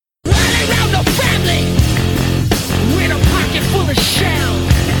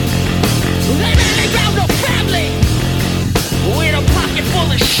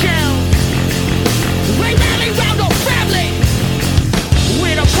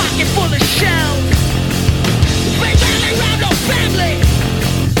shells. They rally around no family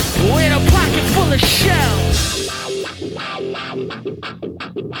with a pocket full of shells.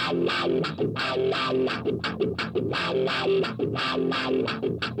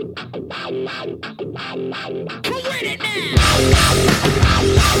 Who with it now?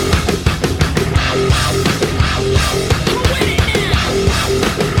 Who with it now?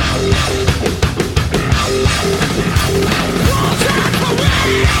 Walls on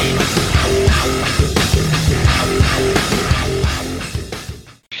parade!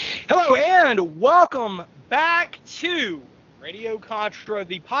 Hello and welcome back to Radio Contra,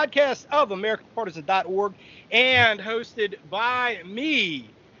 the podcast of AmericanPartisan.org and hosted by me,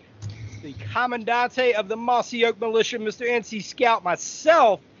 the Commandante of the Mossy Oak Militia, Mr. NC Scout,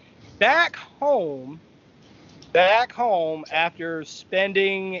 myself, back home after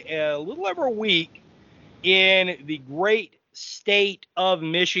spending a little over a week in the great state of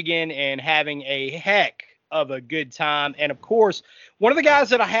Michigan and having a heck of a good time. And of course, one of the guys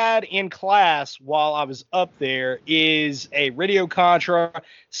that I had in class while I was up there is a Radio Contra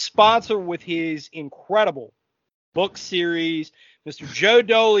sponsor with his incredible book series, Mr. Joe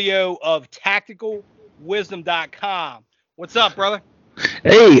Dolio of TacticalWisdom.com. What's up, brother?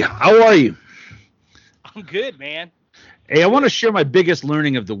 Hey, how are you? I'm good, man. Hey, I want to share my biggest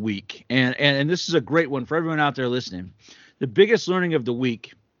learning of the week, and this is a great one for everyone out there listening. The biggest learning of the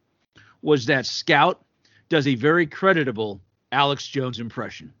week was that Scout does a very creditable Alex Jones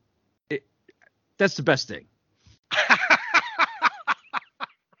impression. That's the best thing.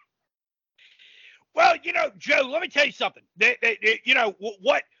 Well, Joe, let me tell you something.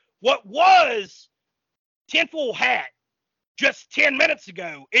 What was tinfoil hat just 10 minutes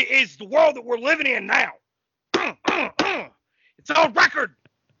ago is the world that we're living in now. It's on record.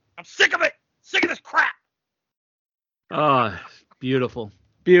 I'm sick of it. Sick of this crap. Oh, beautiful.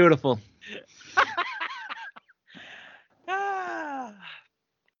 Beautiful.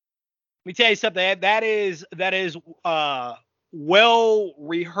 Let me tell you something. That is well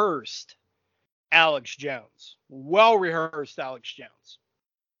rehearsed Alex Jones. Well rehearsed Alex Jones.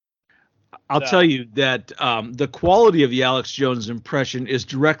 I'll tell you that the quality of the Alex Jones impression is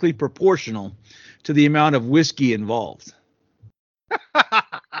directly proportional to the amount of whiskey involved.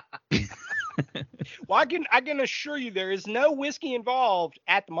 Well, I can assure you there is no whiskey involved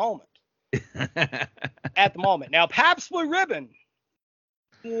at the moment. At the moment. Now, Pabst Blue Ribbon,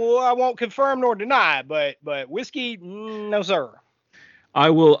 well, I won't confirm nor deny, but whiskey, no sir. I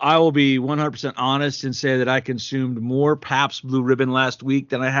will be 100% honest and say that I consumed more Pabst Blue Ribbon last week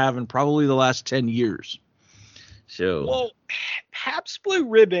than I have in probably the last 10 years. So, well, Pabst Blue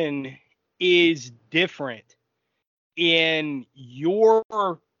Ribbon is different in your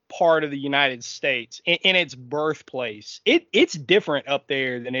part of the United States, in its birthplace. It's different up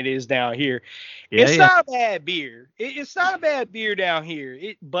there than it is down here. It's not a bad beer. It's not a bad beer down here.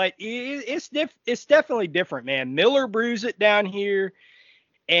 But it's definitely different, man. Miller brews it down here,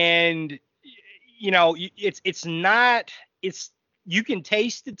 and it's not. It's you can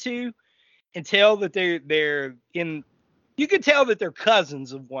taste the two and tell that they're in. You can tell that they're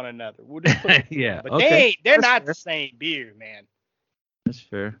cousins of one another. We'll just put it but okay. They're not the same beer, man. That's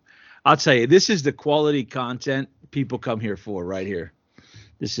fair. I'll tell you, this is the quality content people come here for right here.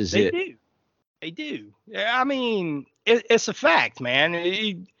 This is it. They do. I mean, it's a fact, man.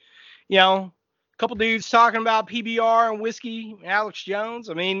 A couple dudes talking about PBR and whiskey, Alex Jones.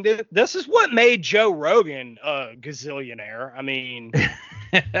 I mean, this is what made Joe Rogan a gazillionaire. I mean,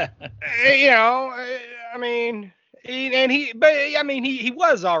 he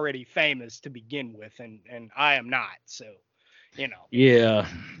was already famous to begin with, and I am not, so. Yeah,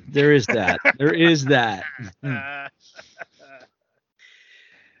 there is that. There is that.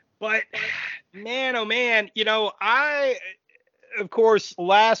 But man, oh man, I, of course,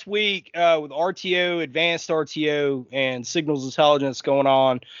 last week with RTO, advanced RTO, and signals intelligence going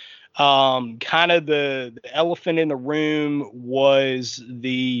on, kind of the elephant in the room was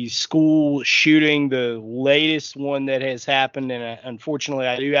the school shooting, the latest one that has happened, and unfortunately,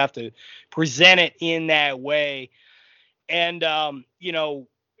 I do have to present it in that way. And,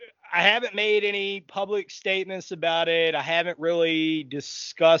 I haven't made any public statements about it. I haven't really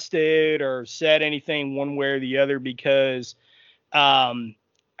discussed it or said anything one way or the other because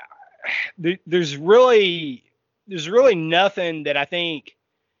there's really nothing that I think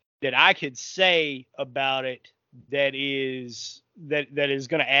that I could say about it that is going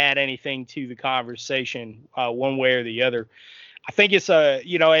to add anything to the conversation one way or the other. I think it's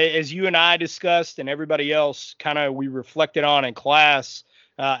as you and I discussed and everybody else kind of we reflected on in class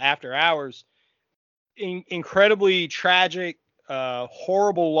after hours, incredibly tragic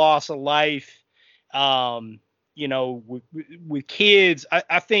horrible loss of life. With kids,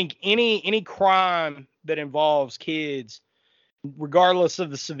 I think any crime that involves kids, regardless of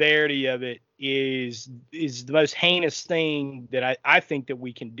the severity of it, is the most heinous thing that I think that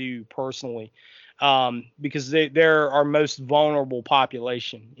we can do personally, because they're our most vulnerable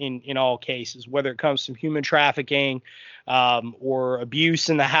population in all cases, whether it comes from human trafficking, or abuse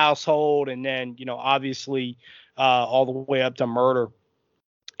in the household, and then obviously all the way up to murder.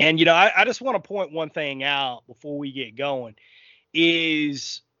 And I just want to point one thing out before we get going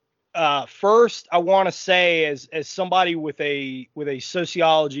is, first, I want to say, as somebody with a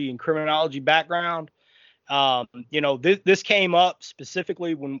sociology and criminology background, this came up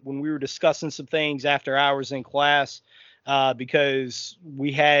specifically when we were discussing some things after hours in class, because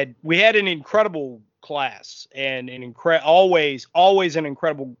we had an incredible class and always an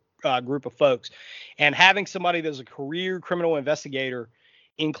incredible group of folks, and having somebody that's a career criminal investigator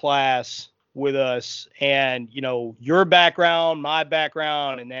in class with us, and your background, my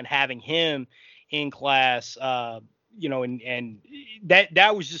background, and then having him in class, and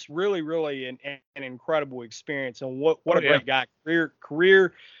that was just really an incredible experience. And what a great guy,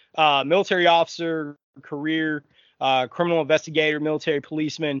 career military officer, career criminal investigator, military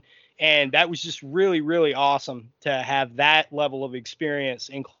policeman, and that was just really awesome to have that level of experience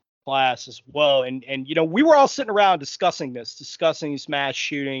in class as well. And we were all sitting around discussing this mass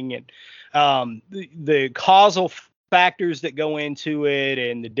shooting, and the causal factors that go into it,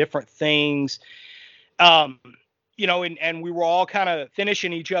 and the different things, and we were all kind of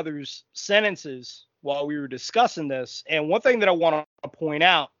finishing each other's sentences while we were discussing this. And one thing that I want to point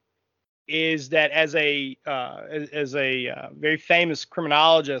out is that as a very famous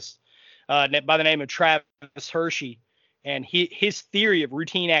criminologist by the name of Travis Hershey, and his theory of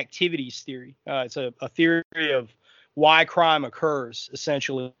routine activities theory, it's a theory of why crime occurs,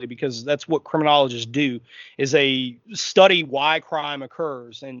 essentially, because that's what criminologists do, is they study why crime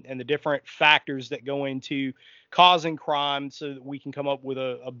occurs and the different factors that go into causing crime, so that we can come up with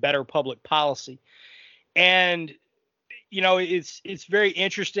a better public policy. And it's very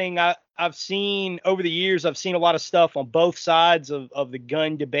interesting. I've seen over the years, I've seen a lot of stuff on both sides of the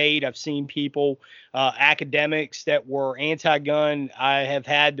gun debate. I've seen people, academics that were anti-gun. I have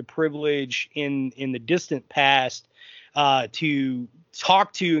had the privilege in the distant past to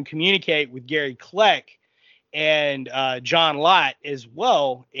talk to and communicate with Gary Kleck and John Lott as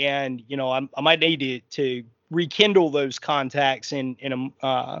well. And I might need to rekindle those contacts in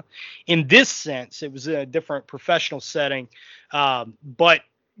this sense. It was in a different professional setting, but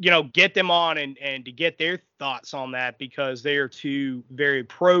get them on and to get their thoughts on that, because they are two very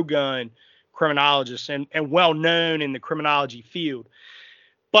pro-gun criminologists and well known in the criminology field.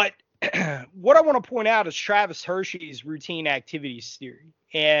 But what I want to point out is Travis Hershey's routine activities theory,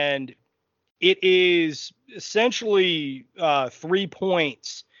 and it is essentially 3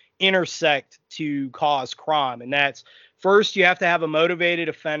 points intersect to cause crime. And that's, first, you have to have a motivated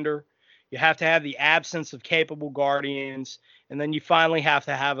offender, you have to have the absence of capable guardians, and then you finally have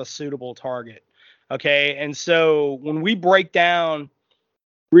to have a suitable target. Okay. And so when we break down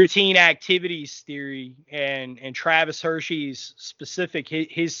routine activities theory and Travis Hershey's specific,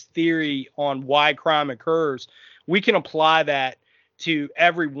 his theory on why crime occurs, we can apply that to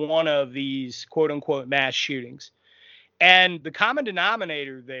every one of these quote unquote mass shootings. And the common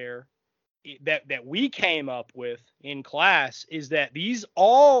denominator there that we came up with in class is that these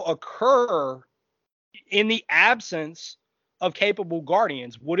all occur in the absence of capable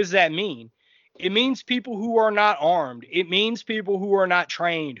guardians. What does that mean? It means people who are not armed. It means people who are not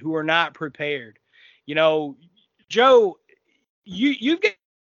trained, who are not prepared. Joe, you've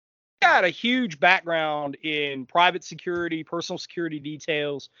got a huge background in private security, personal security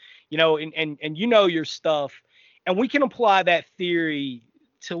details, and your stuff. And we can apply that theory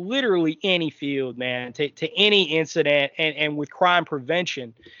to literally any field, man, to any incident, and with crime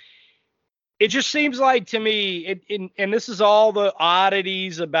prevention. It just seems like to me, and this is all the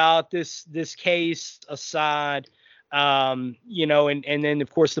oddities about this case aside, and then, of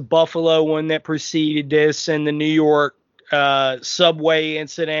course, the Buffalo one that preceded this, and the New York subway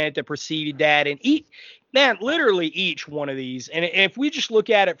incident that preceded that, and literally each one of these. And if we just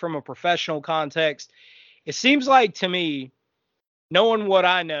look at it from a professional context, it seems like to me, knowing what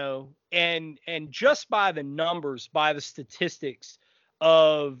I know, and just by the numbers, by the statistics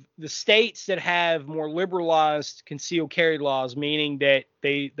of the states that have more liberalized concealed carry laws, meaning that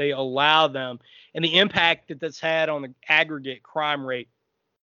they allow them, and the impact that that's had on the aggregate crime rate.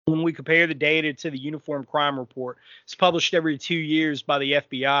 When we compare the data to the Uniform Crime Report, it's published every 2 years by the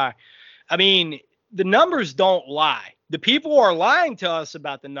FBI. I mean, the numbers don't lie. the people are lying to us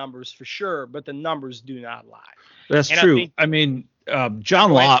about the numbers for sure, but the numbers do not lie. That's And true. I mean,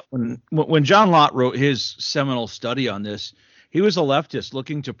 John Lott, when John Lott wrote his seminal study on this, he was a leftist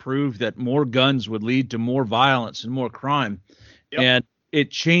looking to prove that more guns would lead to more violence and more crime. Yep. And it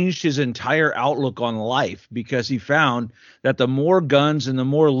changed his entire outlook on life, because he found that the more guns and the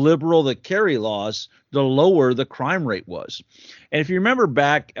more liberal the carry laws, the lower the crime rate was. And if you remember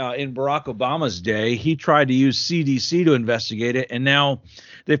back in Barack Obama's day, he tried to use CDC to investigate it. And now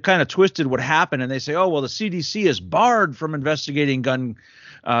they've kind of twisted what happened. And they say, oh, well, the CDC is barred from investigating gun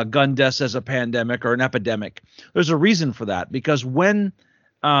deaths as a pandemic or an epidemic. There's a reason for that, because when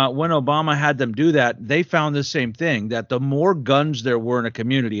Obama had them do that, they found the same thing, that the more guns there were in a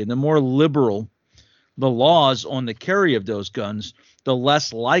community and the more liberal the laws on the carry of those guns, the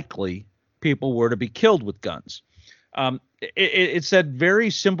less likely people were to be killed with guns. It's that very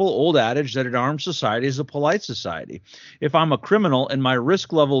simple old adage that an armed society is a polite society. If I'm a criminal and my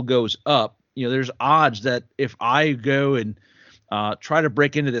risk level goes up, there's odds that if I go and try to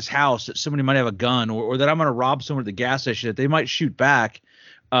break into this house, that somebody might have a gun, or that I'm going to rob someone at the gas station, that they might shoot back.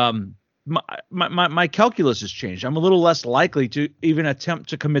 My calculus has changed. I'm a little less likely to even attempt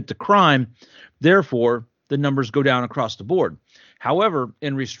to commit the crime. Therefore, the numbers go down across the board. However,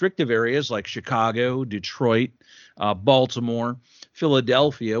 in restrictive areas like Chicago, Detroit, Baltimore,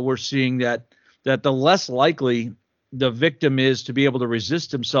 Philadelphia, we're seeing that the less likely the victim is to be able to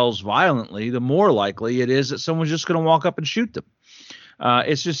resist themselves violently, the more likely it is that someone's just going to walk up and shoot them.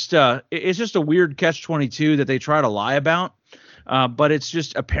 It's just a weird catch-22 that they try to lie about. But it's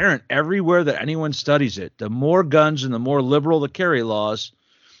just apparent everywhere that anyone studies it. The more guns and the more liberal the carry laws,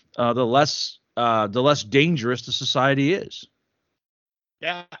 the less dangerous the society is.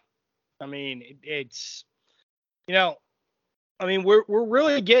 Yeah, I mean, it's we're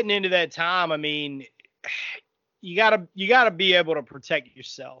really getting into that time. I mean, you gotta be able to protect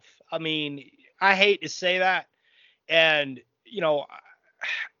yourself. I mean, I hate to say that, and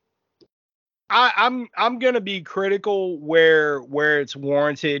I'm gonna be critical where it's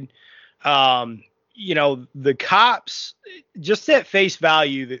warranted. The cops, just at face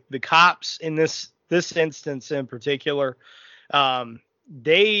value, the cops in this instance in particular, I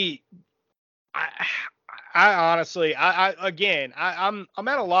honestly, I'm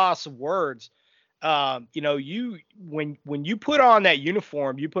at a loss of words. When you put on that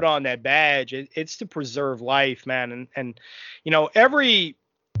uniform, you put on that badge, it's to preserve life, man. And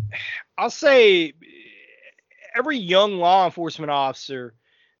I'll say every young law enforcement officer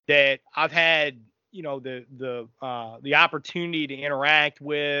that I've had, the opportunity to interact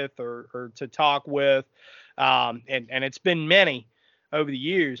with or to talk with, and it's been many over the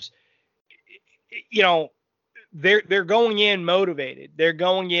years, they're going in motivated. They're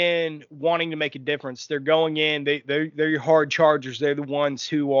going in wanting to make a difference. They're going in, they're your hard chargers. They're the ones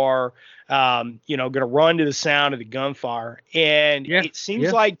who are, going to run to the sound of the gunfire. And it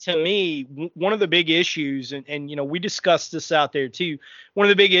seems like to me, one of the big issues, and we discussed this out there too. One of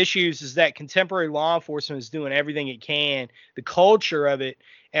the big issues is that contemporary law enforcement is doing everything it can. The culture of it,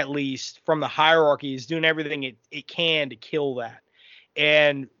 at least from the hierarchy, is doing everything it can to kill that.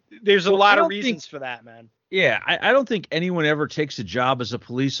 And there's a lot of reasons for that, man. Yeah, I don't think anyone ever takes a job as a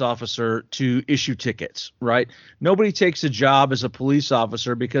police officer to issue tickets, right? Nobody takes a job as a police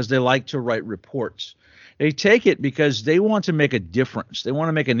officer because they like to write reports. They take it because they want to make a difference. They want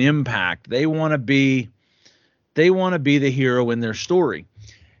to make an impact. They want to be the hero in their story.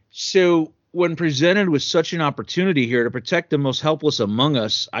 So when presented with such an opportunity here to protect the most helpless among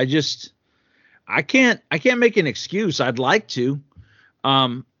us, I can't make an excuse. I'd like to.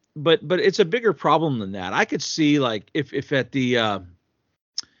 But it's a bigger problem than that. I could see, like, if at the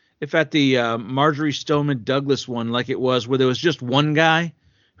Marjory Stoneman Douglas one, like it was, where there was just one guy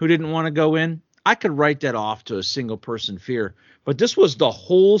who didn't want to go in, I could write that off to a single person fear. But this was the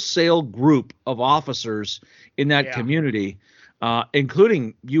wholesale group of officers in that community,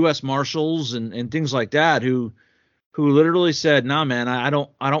 including U.S. Marshals and things like that, who literally said, "Nah, man, I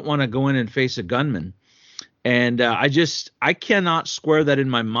don't want to go in and face a gunman." And I cannot square that in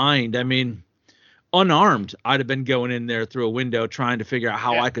my mind. I mean, unarmed, I'd have been going in there through a window trying to figure out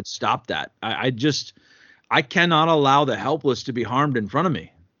how I could stop that. I cannot allow the helpless to be harmed in front of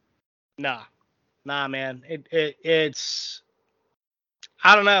me. Nah, man. It's,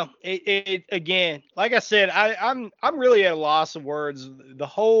 I don't know. It again, like I said, I'm really at a loss of words. The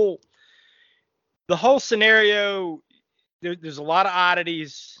whole scenario, there's a lot of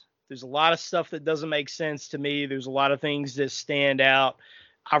oddities. There's a lot of stuff that doesn't make sense to me. There's a lot of things that stand out.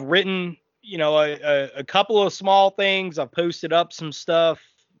 I've written, a couple of small things. I've posted up some stuff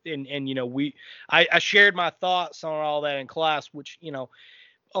and I shared my thoughts on all that in class, which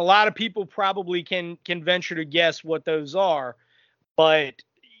a lot of people probably can venture to guess what those are, but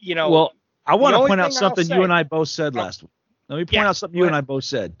Well, I want to point out thing I'll something say- you and I both said last week. Let me point Yeah, out something go you and ahead. I both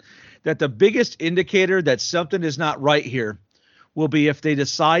said, that the biggest indicator that something is not right here will be if they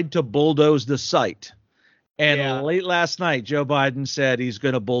decide to bulldoze the site. And Yeah. late last night, Joe Biden said he's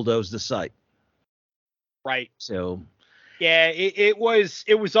going to bulldoze the site. Right. So Yeah, it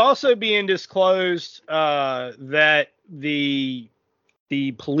was also being disclosed that the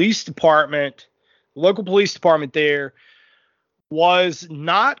police department, local police department there, was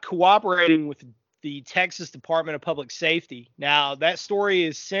not cooperating with the Texas Department of Public Safety. Now, that story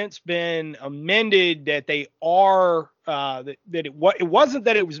has since been amended that they are it wasn't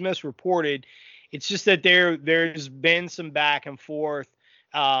that it was misreported. It's just that there's been some back and forth,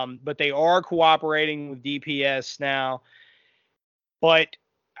 but they are cooperating with DPS now. But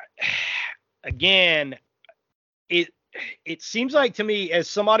again, it seems like to me, as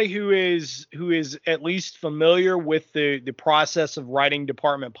somebody who is at least familiar with the process of writing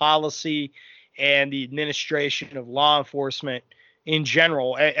department policy and the administration of law enforcement in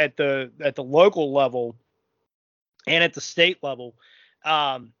general at the local level and at the state level,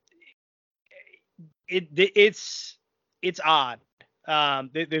 it's odd.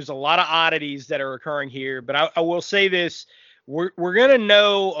 There's a lot of oddities that are occurring here, but I will say this. We're going to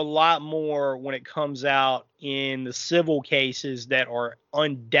know a lot more when it comes out in the civil cases that are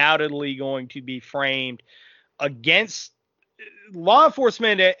undoubtedly going to be framed against law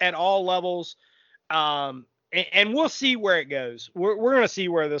enforcement at all levels. And we'll see where it goes. We're going to see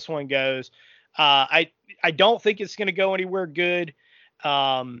where this one goes. I don't think it's going to go anywhere good.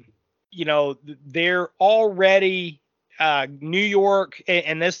 They're already New York,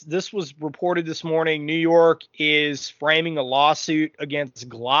 and this was reported this morning. New York is framing a lawsuit against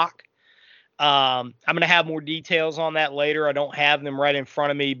Glock. I'm going to have more details on that later. I don't have them right in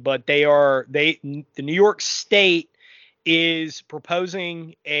front of me, but the New York State is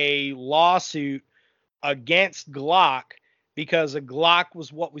proposing a lawsuit against Glock because a Glock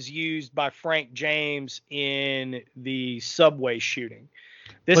was what was used by Frank James in the subway shooting.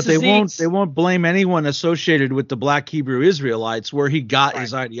 But they won't blame anyone associated with the Black Hebrew Israelites where he got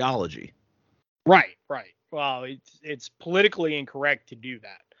his ideology. Right. Well, it's politically incorrect to do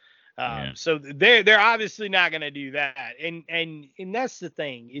that. So they're obviously not going to do that. And that's the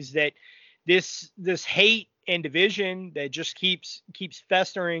thing, is that this hate and division that just keeps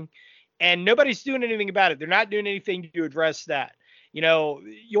festering, and nobody's doing anything about it. They're not doing anything to address that. You'll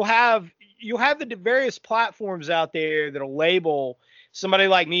have the various platforms out there that'll label somebody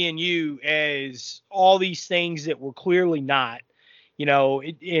like me and you as all these things that we're clearly not,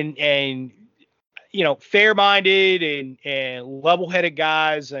 fair-minded and level-headed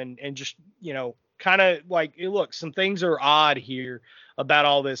guys, and just, kind of like, hey, look, some things are odd here about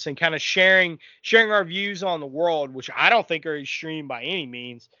all this, and kind of sharing our views on the world, which I don't think are extreme by any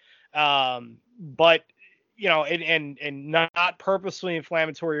means. But, and not purposely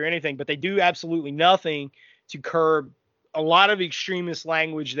inflammatory or anything, but they do absolutely nothing to curb a lot of extremist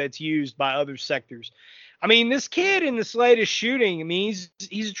language that's used by other sectors. I mean, this kid in this latest shooting, I mean,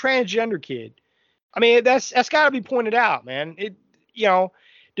 he's a transgender kid. I mean, that's got to be pointed out, man.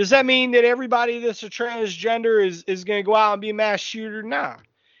 Does that mean that everybody that's a transgender is going to go out and be a mass shooter? Nah.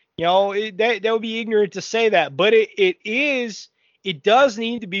 That would be ignorant to say that, but it does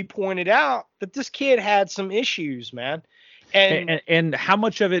need to be pointed out that this kid had some issues, man. And how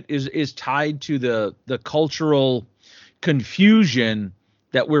much of it is tied to the cultural confusion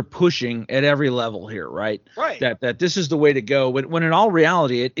that we're pushing at every level here, right? Right. That this is the way to go. When in all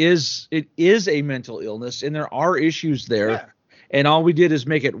reality, it is a mental illness, and there are issues there, yeah. And all we did is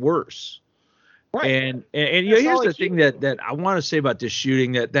make it worse. Right. And here's the thing that I want to say about this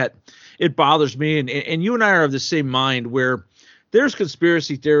shooting that it bothers me, and you and I are of the same mind, where there's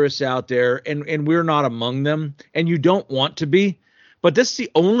conspiracy theorists out there, and we're not among them, and you don't want to be, but that's the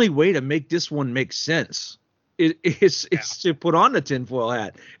only way to make this one make sense. It's to put on the tinfoil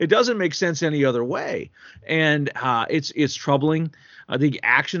hat. It doesn't make sense any other way, and it's troubling. The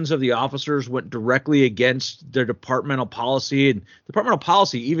actions of the officers went directly against their departmental policy, and departmental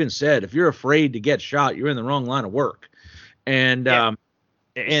policy even said, if you're afraid to get shot, you're in the wrong line of work, and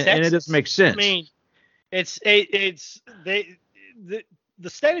it doesn't make sense. I mean, it's the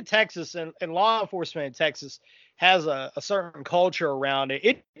state of Texas and law enforcement in Texas has a certain culture around it.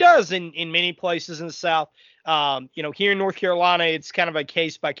 It does in many places in the South. Here in North Carolina, it's kind of a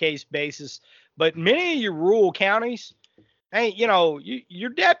case by case basis, but many of your rural counties, hey, your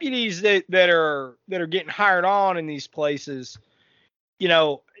deputies that are getting hired on in these places,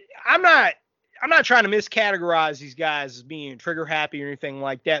 I'm not trying to miscategorize these guys as being trigger happy or anything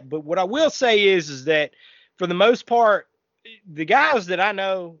like that. But what I will say is that for the most part, the guys that I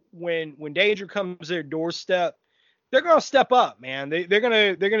know, when danger comes to their doorstep, they're gonna step up, man. They're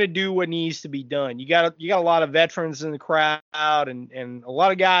gonna do what needs to be done. You got a lot of veterans in the crowd and a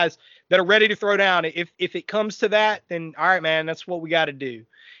lot of guys that are ready to throw down. If it comes to that, then all right, man, that's what we got to do.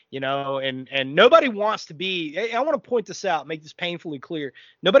 And nobody wants to be. I want to point this out, make this painfully clear.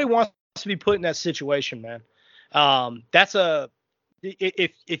 Nobody wants to be put in that situation, man.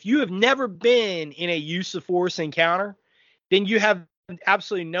 If you have never been in a use of force encounter, then you have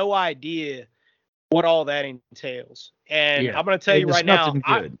absolutely no idea what all that entails. And I'm going to tell you right now,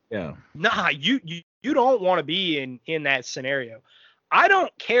 you don't want to be in that scenario. I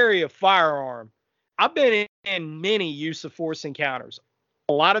don't carry a firearm. I've been in many use of force encounters,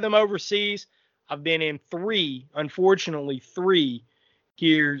 a lot of them overseas. I've been in unfortunately three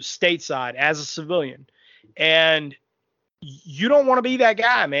here stateside as a civilian. And you don't want to be that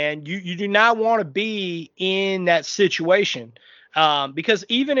guy, man. You do not want to be in that situation. Because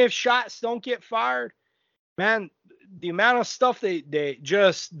even if shots don't get fired, man, the amount of stuff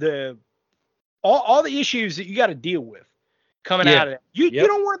all the issues that you got to deal with coming out of that. You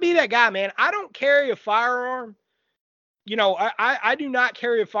don't want to be that guy, man. I don't carry a firearm. I do not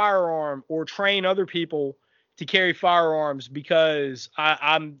carry a firearm or train other people to carry firearms because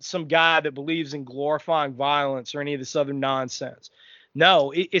I'm some guy that believes in glorifying violence or any of this other nonsense.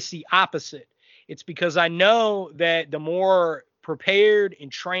 No, it's the opposite. It's because I know that the more prepared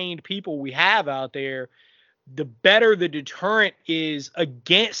and trained people we have out there, the better the deterrent is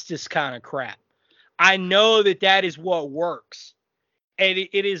against this kind of crap. I know that is what works. And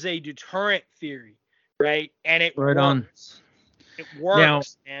it is a deterrent theory, right? And it works. On. It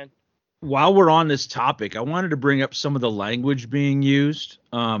works, now, man. While we're on this topic, I wanted to bring up some of the language being used.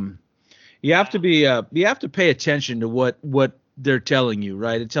 You have to pay attention to what they're telling you,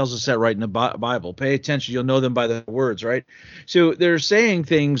 right? It tells us that right in the Bible. Pay attention. You'll know them by the words, right? So they're saying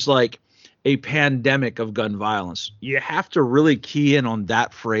things like a pandemic of gun violence. You have to really key in on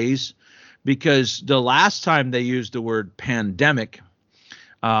that phrase because the last time they used the word pandemic,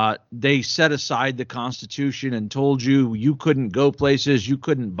 they set aside the Constitution and told you couldn't go places, you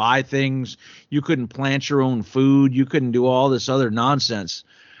couldn't buy things, you couldn't plant your own food, you couldn't do all this other nonsense.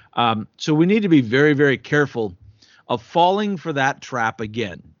 So we need to be very, very careful of falling for that trap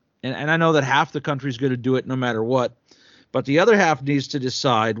again. And I know that half the country is going to do it no matter what, but the other half needs to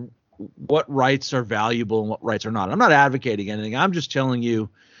decide what rights are valuable and what rights are not. I'm not advocating anything. I'm just telling you,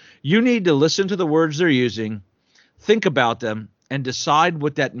 you need to listen to the words they're using, think about them, and decide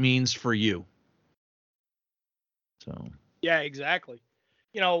what that means for you. So. Yeah, exactly.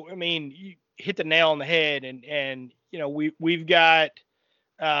 You hit the nail on the head, and we've got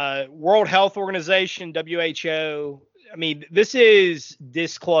World Health Organization, WHO. I mean, this is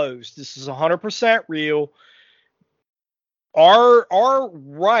disclosed. This is 100% real. Our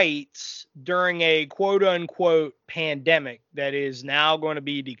rights during a quote unquote pandemic that is now going to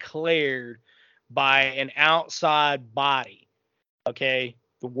be declared by an outside body. Okay,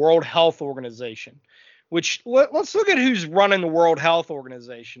 the World Health Organization, which let's look at who's running the World Health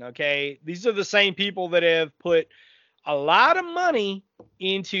Organization. Okay, these are the same people that have put a lot of money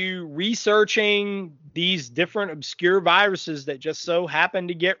into researching these different obscure viruses that just so happen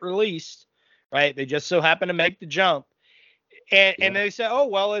to get released, right? They just so happen to make the jump. And they say, oh,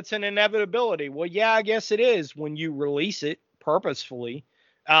 well, it's an inevitability. Well, yeah, I guess it is when you release it purposefully.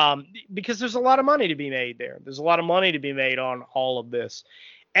 Because there's a lot of money to be made there. There's a lot of money to be made on all of this.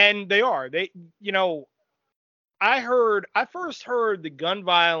 And I first heard the gun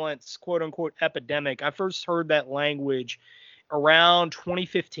violence, quote unquote, epidemic. I first heard that language around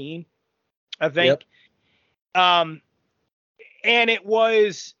 2015, I think. Yep. And it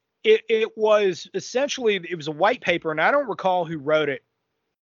was essentially, it was a white paper, and I don't recall who wrote it,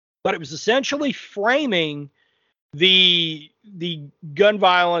 but it was essentially framing the gun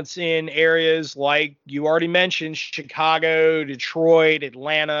violence in areas like you already mentioned, Chicago, Detroit,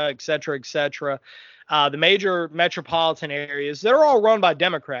 Atlanta, et cetera, the major metropolitan areas. They're all run by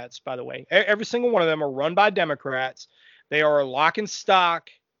Democrats, by the way. Every single one of them are run by Democrats. They are lock and stock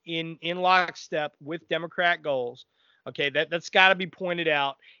in lockstep with Democrat goals. Okay, that's got to be pointed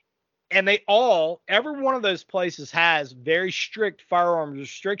out. And every one of those places has very strict firearms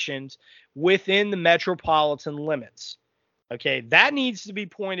restrictions within the metropolitan limits. Okay, that needs to be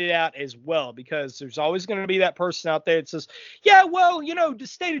pointed out as well, because there's always going to be that person out there that says, yeah, well, the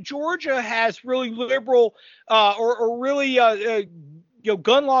state of Georgia has really liberal or really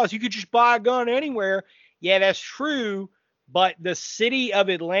gun laws. You could just buy a gun anywhere. Yeah, that's true. but the city of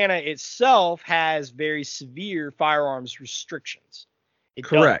Atlanta itself has very severe firearms restrictions. It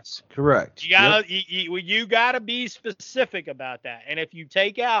does. Correct. You gotta be specific about that. And if you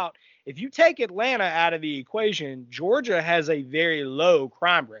take Atlanta out of the equation, Georgia has a very low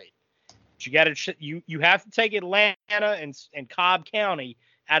crime rate. But you have to take Atlanta and Cobb County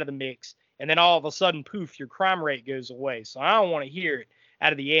out of the mix, and then all of a sudden, poof, your crime rate goes away. So I don't want to hear it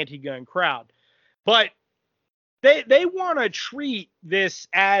out of the anti-gun crowd. But they want to treat this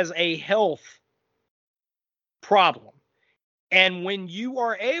as a health problem. And when you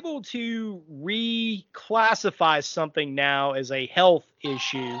are able to reclassify something now as a health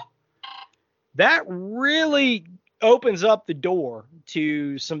issue, that really opens up the door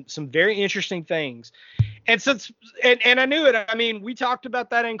to some very interesting things. And and I knew it. I mean, we talked about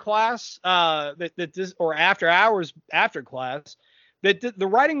that in class, that this, or after hours after class, that the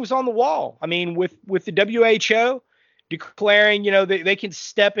writing was on the wall. I mean, with the WHO declaring, they can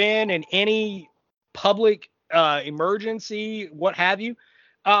step in any public emergency, what have you.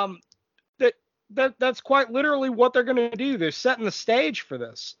 That's quite literally what they're going to do. They're setting the stage for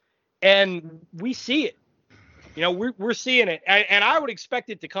this, and we see it. We're seeing it, and I would expect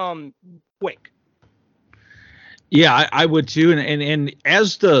it to come quick. Yeah, I would too. And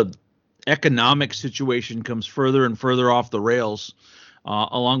as the economic situation comes further and further off the rails,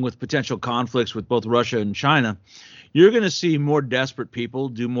 along with potential conflicts with both Russia and China, you're going to see more desperate people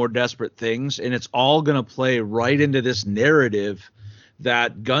do more desperate things, and it's all going to play right into this narrative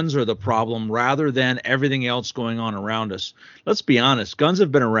that guns are the problem rather than everything else going on around us. Let's be honest, guns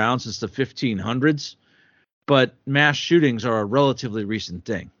have been around since the 1500s, but mass shootings are a relatively recent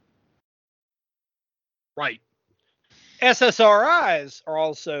thing. Right. SSRIs are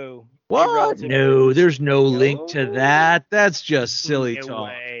also. What? No, there's no link to that. That's just silly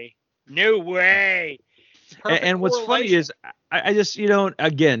talk. No way. And what's funny is I just,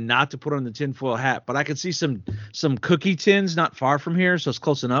 again, not to put on the tinfoil hat, but I could see some cookie tins not far from here, so it's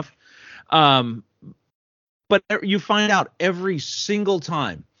close enough. But you find out every single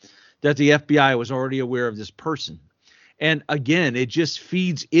time that the FBI was already aware of this person. And again, it just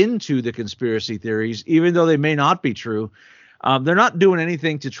feeds into the conspiracy theories, even though they may not be true. They're not doing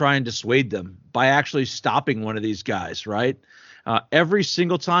anything to try and dissuade them by actually stopping one of these guys, right? Every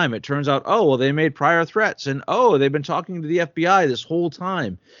single time it turns out, oh, well, they made prior threats, and oh, they've been talking to the FBI this whole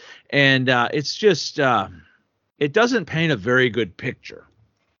time. And it's just, it doesn't paint a very good picture.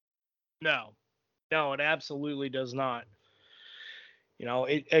 No, it absolutely does not.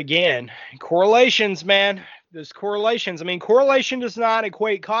 Again, correlations, man. There's correlations. I mean, correlation does not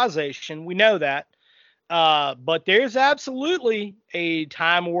equate causation. We know that. But there's absolutely a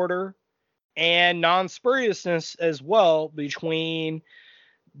time order and non-spuriousness as well between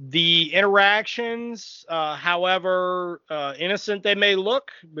the interactions, however innocent they may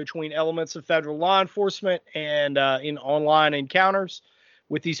look, between elements of federal law enforcement and in online encounters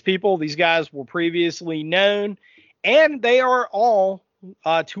with these people. These guys were previously known, and they are all,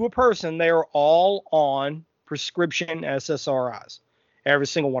 to a person, they are all on prescription SSRIs, every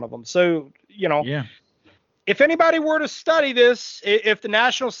single one of them. So, yeah. If anybody were to study this, if the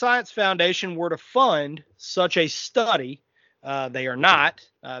National Science Foundation were to fund such a study, they are not.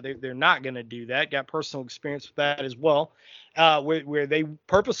 They're not going to do that. Got personal experience with that as well, where they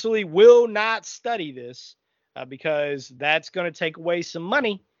purposely will not study this because that's going to take away some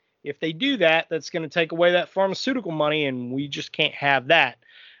money. If they do that, that's going to take away that pharmaceutical money, and we just can't have that.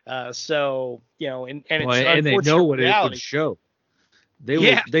 So, and it's and they know what reality. It would show.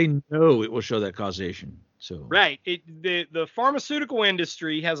 They know it will show that causation. So right. The pharmaceutical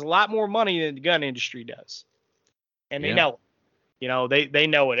industry has a lot more money than the gun industry does. And they know it. They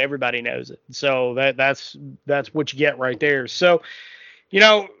know it. Everybody knows it. So that's what you get right there. So,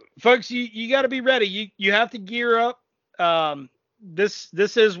 folks, you got to be ready. You have to gear up. This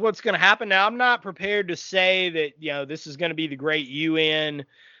is what's going to happen. Now, I'm not prepared to say that, this is going to be the great UN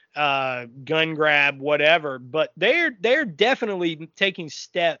gun grab, whatever, but they're definitely taking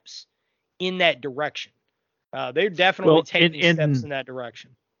steps in that direction. They're definitely taking steps in that direction.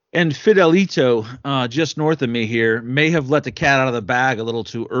 And Fidelito, just north of me here, may have let the cat out of the bag a little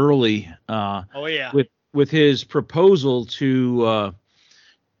too early. With his proposal to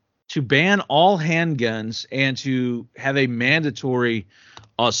ban all handguns and to have a mandatory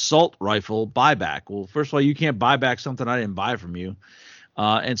assault rifle buyback. Well, first of all, you can't buy back something I didn't buy from you.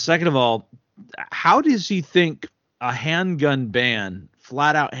 And second of all, how does he think a handgun ban,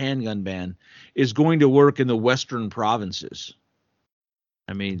 flat out handgun ban, is going to work in the Western provinces?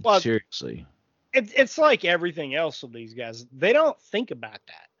 I mean, seriously. It's like everything else with these guys. They don't think about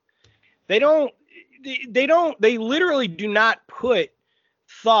that. they literally do not put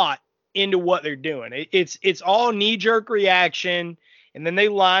thought into what they're doing. It's all knee-jerk reaction, and then they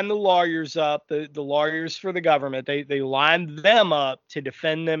line the lawyers up, the lawyers for the government. They line them up to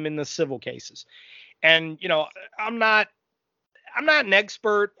defend them in the civil cases. And I'm not an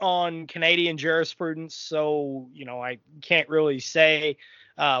expert on Canadian jurisprudence, so I can't really say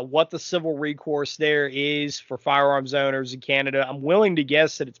what the civil recourse there is for firearms owners in Canada. I'm willing to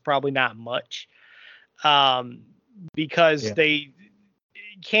guess that it's probably not much, because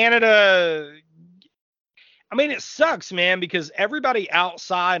Canada, I mean, it sucks, man, because everybody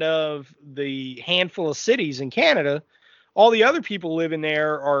outside of the handful of cities in Canada, all the other people living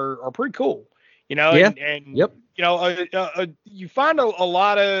there are pretty cool, and Yep. You find a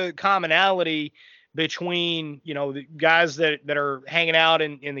lot of commonality between, the guys that are hanging out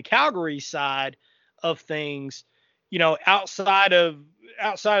in the Calgary side of things, outside of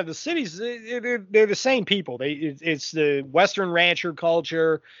the cities. They're the same people. It's the Western rancher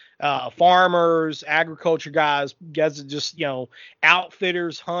culture, farmers, agriculture guys that just,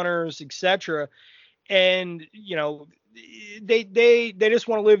 outfitters, hunters, etc. And, they just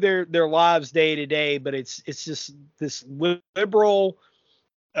want to live their lives day to day, but it's just this liberal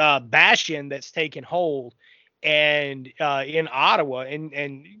bastion that's taken hold, and in Ottawa,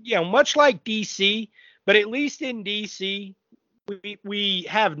 and much like DC, but at least in DC we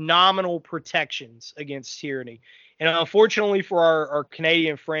have nominal protections against tyranny, and unfortunately for our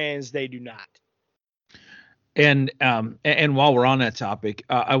Canadian friends, they do not. And while we're on that topic,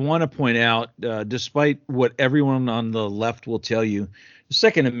 I want to point out, despite what everyone on the left will tell you, the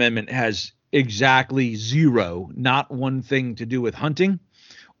Second Amendment has exactly zero, not one thing to do with hunting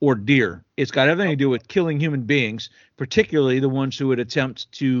or deer. It's got everything to do with killing human beings, particularly the ones who would attempt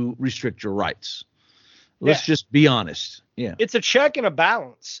to restrict your rights. Let's just be honest. Yeah, it's a check and a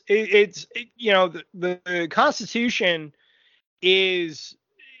balance. The Constitution is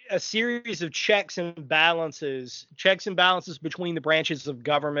a series of checks and balances between the branches of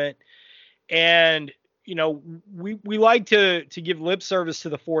government. And, we like to give lip service to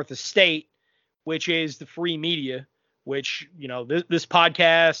the Fourth Estate, which is the free media, which, this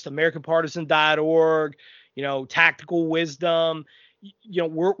podcast, AmericanPartisan.org, Tactical Wisdom,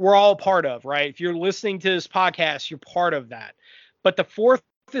 we're all part of, right? If you're listening to this podcast, you're part of that. But the Fourth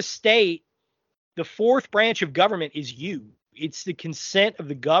Estate, the fourth branch of government, is you. It's the consent of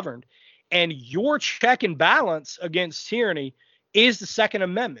the governed, and your check and balance against tyranny is the Second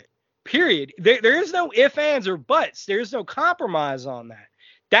Amendment, period. There is no ifs, ands, or buts. There's no compromise on that.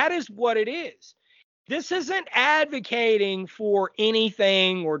 That is what it is. This isn't advocating for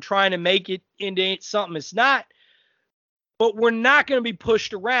anything or trying to make it into something it's not, but we're not going to be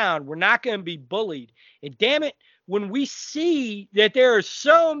pushed around. We're not going to be bullied. And damn it, when we see that there are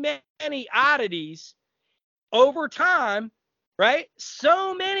so many oddities over time, right?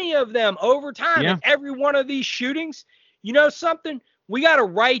 So many of them over time, in every one of these shootings, something? We got a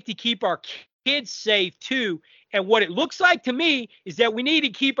right to keep our kids safe too. And what it looks like to me is that we need to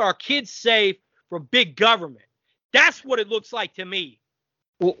keep our kids safe from big government. That's what it looks like to me.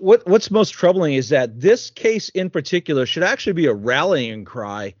 Well, what's most troubling is that this case in particular should actually be a rallying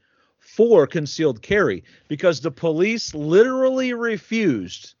cry for concealed carry, because the police literally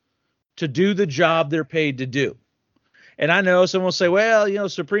refused to do the job they're paid to do. And I know someone will say, well,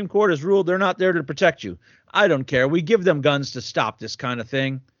 Supreme Court has ruled they're not there to protect you. I don't care. We give them guns to stop this kind of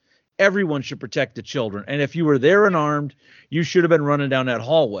thing. Everyone should protect the children. And if you were there and armed, you should have been running down that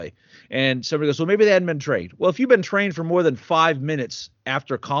hallway. And somebody goes, well, maybe they hadn't been trained. Well, if you've been trained for more than 5 minutes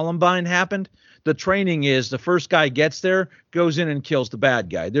after Columbine happened, the training is the first guy gets there, goes in and kills the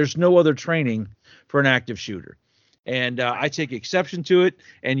bad guy. There's no other training for an active shooter. And I take exception to it.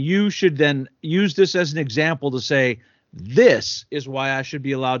 And you should then use this as an example to say, this is why I should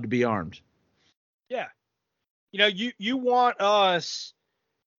be allowed to be armed. Yeah. You want us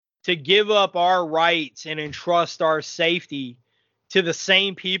to give up our rights and entrust our safety to the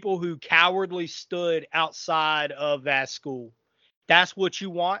same people who cowardly stood outside of that school. That's what you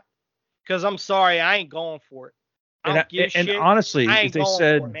want? Because I'm sorry, I ain't going for it. I don't give a shit. And honestly, I ain't if they going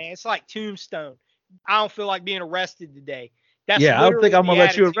said, for it, man. It's like Tombstone. I don't feel like being arrested today. That's I don't think I'm going to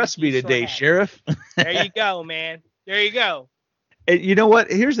let you arrest me today, Sheriff. There you go, man. There you go. And you know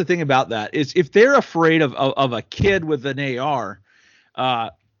what? Here's the thing about that is if they're afraid of a kid with an AR,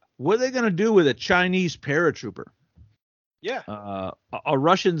 what are they going to do with a Chinese paratrooper? Yeah. A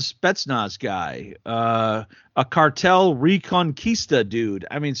Russian Spetsnaz guy, a cartel Reconquista dude.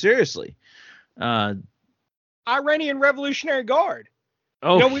 I mean, seriously. Iranian Revolutionary Guard.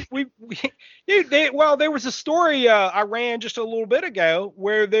 Oh, dude, there was a story I ran just a little bit ago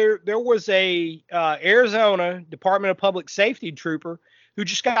where there was a Arizona Department of Public Safety trooper who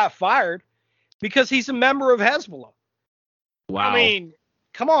just got fired because he's a member of Hezbollah. wow. I mean,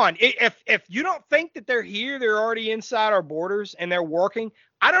 come on. If you don't think that they're here, they're already inside our borders and they're working.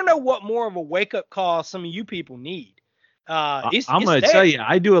 I don't know what more of a wake up call some of you people need. I'm going to tell you,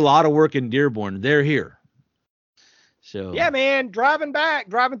 I do a lot of work in Dearborn. They're here. So yeah, man, driving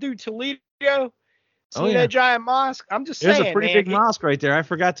through Toledo, seeing that giant mosque. I'm just saying, there's a pretty big mosque right there. I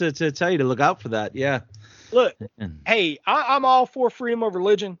forgot to tell you to look out for that. Yeah. Look, hey, I'm all for freedom of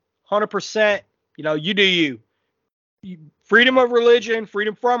religion, 100%. You know, you do you. Freedom of religion,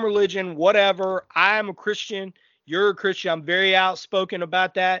 freedom from religion, whatever. I am a Christian. You're a Christian. I'm very outspoken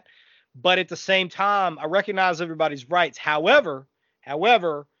about that. But at the same time, I recognize everybody's rights. However,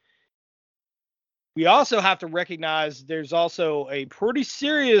 we also have to recognize there's also a pretty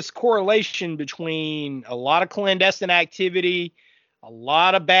serious correlation between a lot of clandestine activity, a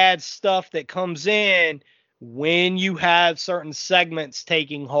lot of bad stuff that comes in when you have certain segments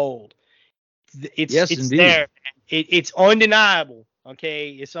taking hold. It's there. It's undeniable.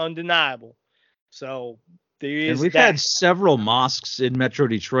 Okay, it's undeniable. So there is. And we've had several mosques in Metro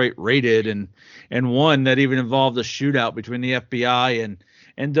Detroit raided, and one that even involved a shootout between the FBI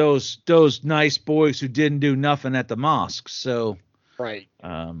and those nice boys who didn't do nothing at the mosque. So right,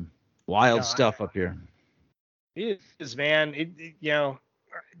 wild stuff up here. It is, man.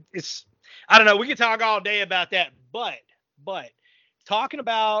 It's. I don't know. We could talk all day about that, but talking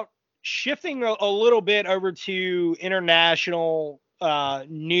about shifting a little bit over to international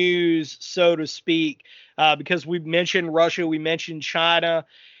news, so to speak, because we mentioned Russia, we mentioned China,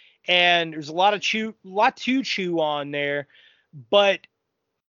 and there's a lot to chew on there. But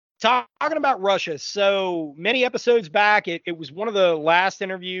talking about Russia, so many episodes back, it was one of the last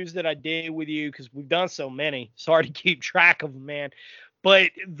interviews that I did with you because we've done so many. It's hard to keep track of them, man.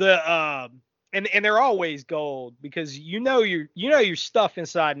 But and they're always gold because you know your stuff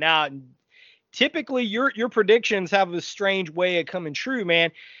inside and out, and typically your predictions have a strange way of coming true,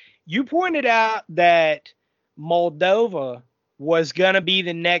 man. You pointed out that Moldova was going to be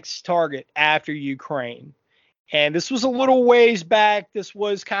the next target after Ukraine. And this was a little ways back. This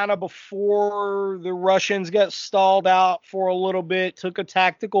was kind of before the Russians got stalled out for a little bit, took a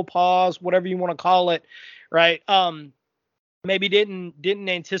tactical pause, whatever you want to call it, right? Maybe didn't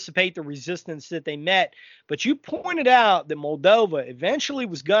anticipate the resistance that they met. But you pointed out that Moldova eventually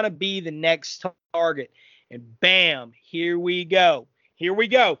was going to be the next target. And bam, here we go.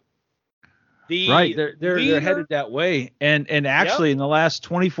 Right, they're headed that way. And actually, in the last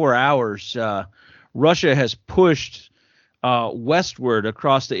 24 hours, Russia has pushed westward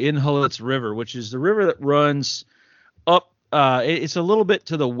across the Inhulets River, which is the river that runs up. It's a little bit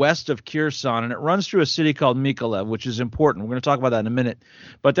to the west of Kherson, and it runs through a city called Mykolaiv, which is important. We're going to talk about that in a minute.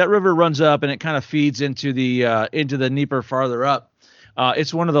 But that river runs up, and it kind of feeds into the Dnieper farther up.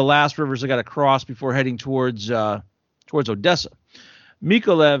 It's one of the last rivers that got to cross before heading towards Odessa.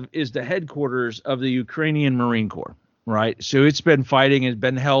 Mykolaiv is the headquarters of the Ukrainian Marine Corps, right? So it's been fighting and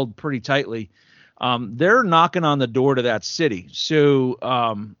been held pretty tightly. They're knocking on the door to that city. So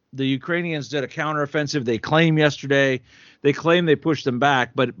the Ukrainians did a counteroffensive. They claim yesterday. They claim they pushed them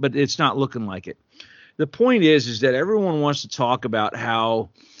back, but it's not looking like it. The point is that everyone wants to talk about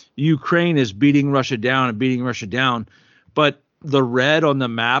how Ukraine is beating Russia down, but the red on the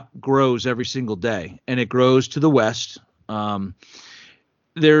map grows every single day, and it grows to the west.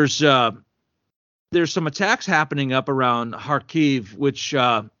 There's some attacks happening up around Kharkiv, which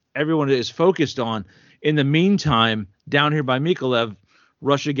everyone is focused on. In the meantime, down here by Mykolaiv,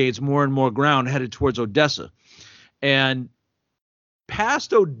 Russia gains more and more ground headed towards Odessa. And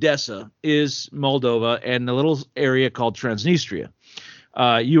past Odessa is Moldova and a little area called Transnistria.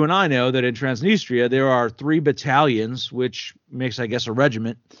 You and I know that in Transnistria, there are 3 battalions, which makes, I guess, a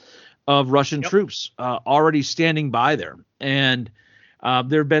regiment of Russian troops already standing by there. And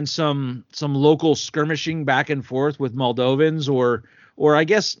there have been some local skirmishing back and forth with Moldovans, or I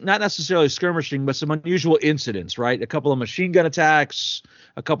guess not necessarily skirmishing, but some unusual incidents, right? A couple of machine gun attacks,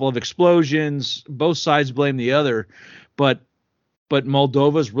 a couple of explosions. Both sides blame the other, but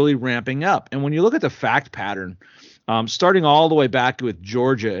Moldova's really ramping up. And when you look at the fact pattern, starting all the way back with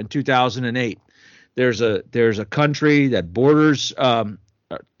Georgia in 2008, there's a country that borders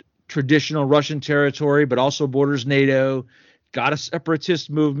traditional Russian territory, but also borders NATO, got a separatist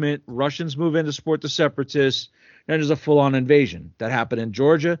movement. Russians move in to support the separatists. Then there's a full-on invasion that happened in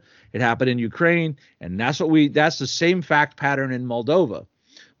Georgia. It happened in Ukraine, and that's the same fact pattern in Moldova.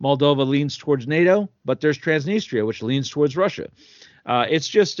 Moldova leans towards NATO, but there's Transnistria, which leans towards Russia. It's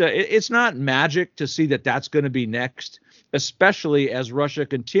just it's not magic to see that that's going to be next, especially as Russia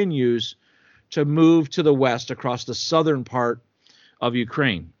continues to move to the west across the southern part of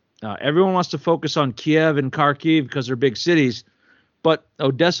Ukraine. Everyone wants to focus on Kiev and Kharkiv because they're big cities, but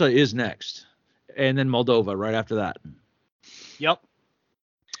Odessa is next, and then Moldova right after that. Yep.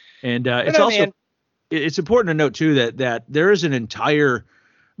 And it's important to note too that there is an entire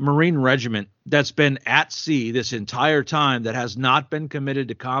Marine regiment that's been at sea this entire time that has not been committed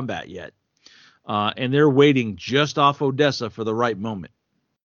to combat yet, and they're waiting just off Odessa for the right moment.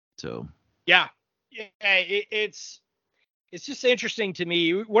 So yeah, it's just interesting to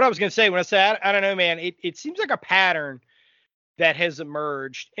me. What I was going to say when I said I don't know, man, it seems like a pattern that has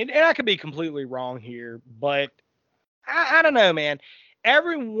emerged, and I could be completely wrong here, but I don't know, man.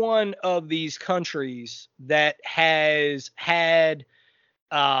 Every one of these countries that has had,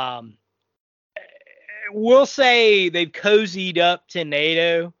 we'll say they've cozied up to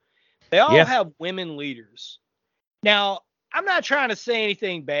NATO, they all have women leaders. Now, I'm not trying to say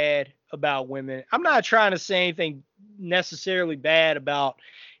anything bad about women. I'm not trying to say anything necessarily bad about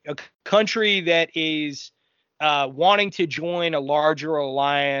a country that is wanting to join a larger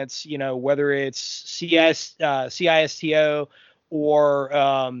alliance, whether it's CISTO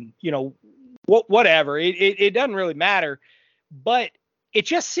or, whatever. It doesn't really matter. But it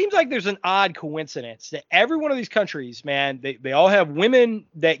just seems like there's an odd coincidence that every one of these countries, man, they all have women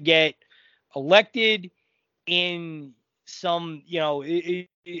that get elected in some,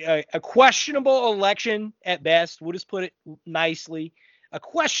 a questionable election at best. We'll just put it nicely. A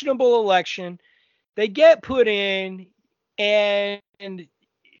questionable election. They get put in, and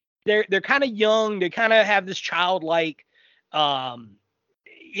they're kind of young. They kind of have this childlike,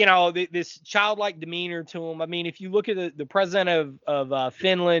 this childlike demeanor to them. I mean, if you look at the president of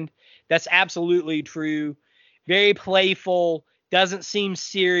Finland, that's absolutely true. Very playful. Doesn't seem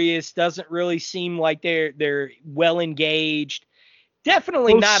serious. Doesn't really seem like they're well engaged.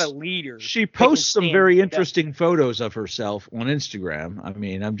 Definitely not a leader. She posts some very interesting photos of herself on Instagram. I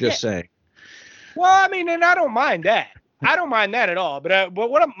mean, I'm just saying. Well, I mean, and I don't mind that. I don't mind that at all. But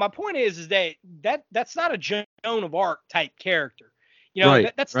my point is that's not a Joan of Arc type character.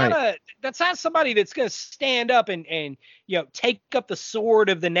 That's not somebody that's going to stand up and take up the sword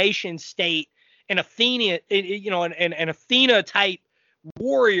of the nation state, an Athena, an Athena type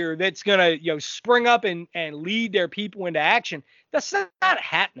warrior that's going to spring up and lead their people into action. That's not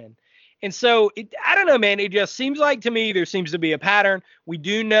happening. And so I don't know, man. It just seems like to me there seems to be a pattern. We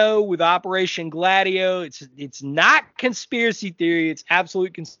do know with Operation Gladio, it's not conspiracy theory. It's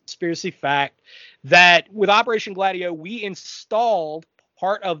absolute conspiracy fact that with Operation Gladio, we installed,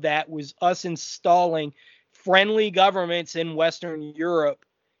 part of that was us installing friendly governments in Western Europe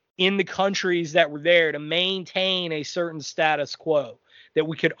in the countries that were there to maintain a certain status quo, that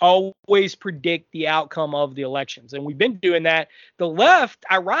we could always predict the outcome of the elections. And we've been doing that. The left,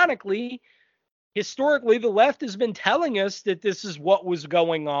 ironically, historically, the left has been telling us that this is what was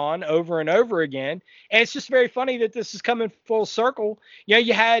going on over and over again. And it's just very funny that this is coming full circle.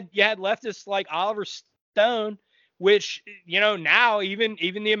 You had leftists like Oliver Stone, which, now even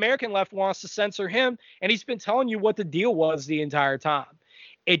the American left wants to censor him. And he's been telling you what the deal was the entire time.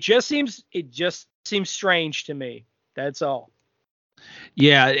 It just seems strange to me. That's all.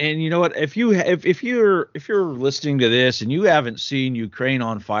 Yeah, and you know what? If you're listening to this and you haven't seen Ukraine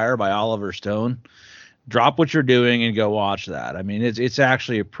on Fire by Oliver Stone, drop what you're doing and go watch that. I mean, it's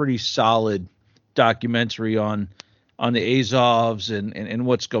actually a pretty solid documentary on the Azovs and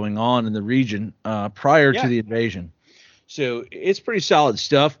what's going on in the region prior to the invasion. So it's pretty solid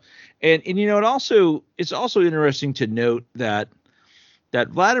stuff. And it's also interesting to note that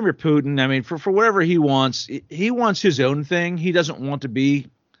Vladimir Putin, I mean, for whatever he wants his own thing. He doesn't want to be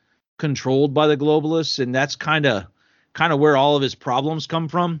controlled by the globalists, and that's kind of where all of his problems come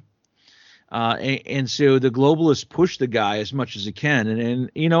from. And so the globalists push the guy as much as they can.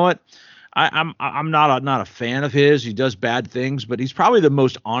 And you know what? I'm not a fan of his. He does bad things, but he's probably the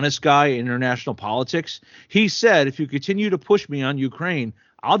most honest guy in international politics. He said, if you continue to push me on Ukraine,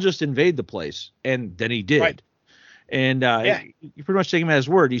 I'll just invade the place. And then he did. Right. And you pretty much take him at his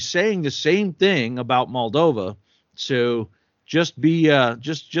word. He's saying the same thing about Moldova. So just be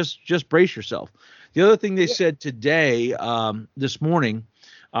just brace yourself. The other thing they said today, this morning,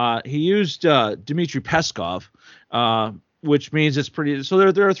 he used Dmitry Peskov, which means it's pretty.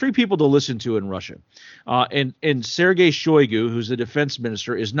 So there are three people to listen to in Russia, and Sergei Shoigu, who's the defense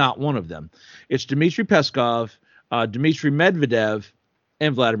minister, is not one of them. It's Dmitry Peskov, Dmitry Medvedev,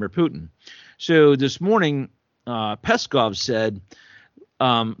 and Vladimir Putin. So this morning, Peskov said,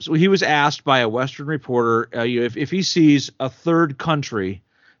 So he was asked by a Western reporter if he sees a third country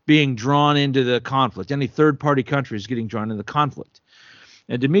being drawn into the conflict, any third-party countries getting drawn into the conflict.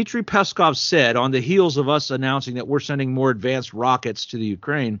 And Dmitry Peskov said, on the heels of us announcing that we're sending more advanced rockets to the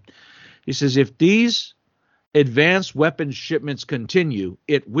Ukraine, he says, if these advanced weapons shipments continue,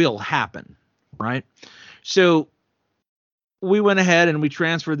 it will happen, right? So we went ahead and we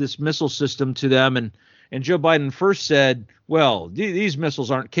transferred this missile system to them, and Joe Biden first said, well, these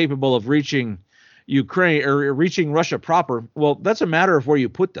missiles aren't capable of reaching Ukraine or reaching Russia proper. Well, that's a matter of where you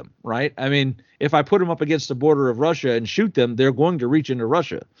put them, right? I mean, if I put them up against the border of Russia and shoot them, they're going to reach into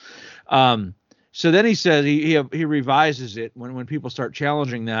Russia. So then he says he revises it when people start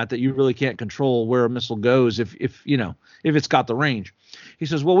challenging that you really can't control where a missile goes if it's got the range. He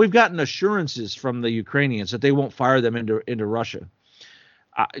says, well, we've gotten assurances from the Ukrainians that they won't fire them into Russia.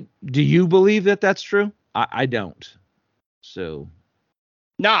 Do you believe that that's true? I don't. So.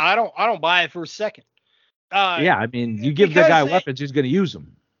 No, I don't buy it for a second. Yeah, I mean, you give the guy weapons, he's going to use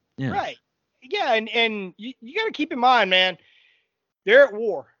them. Yeah. Right. Yeah, and you got to keep in mind, man, they're at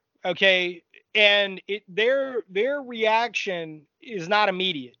war, okay? And their reaction is not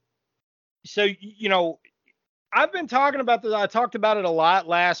immediate. So, I've been talking about this. I talked about it a lot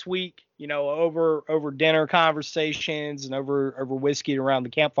last week, over dinner conversations and over whiskey around the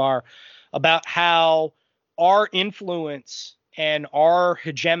campfire, about how our influence and our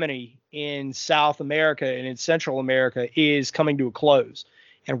hegemony in South America and in Central America is coming to a close,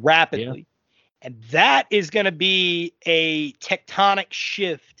 and rapidly. Yeah. And that is going to be a tectonic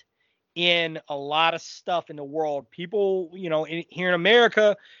shift in a lot of stuff in the world. People, here in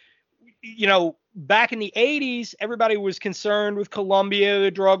America, back in the 80s, everybody was concerned with Colombia,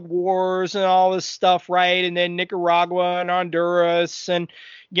 the drug wars and all this stuff, right? And then Nicaragua and Honduras and,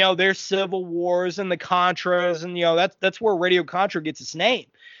 their civil wars and the Contras, and, that's where Radio Contra gets its name.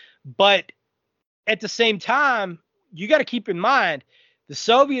 But at the same time, you got to keep in mind, the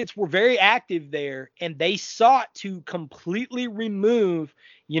Soviets were very active there, and they sought to completely remove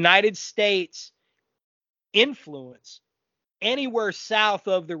United States influence anywhere south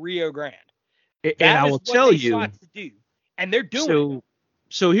of the Rio Grande. And I will tell you, and they're doing it.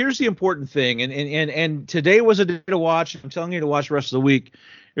 So here's the important thing, and today was a day to watch. I'm telling you to watch the rest of the week.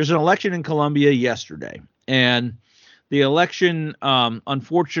 There's an election in Colombia yesterday, and the election,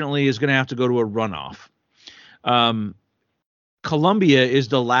 unfortunately, is going to have to go to a runoff. Colombia is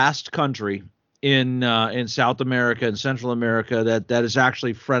the last country in South America and Central America that is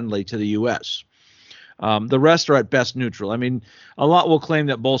actually friendly to the U.S. The rest are at best neutral. I mean, a lot will claim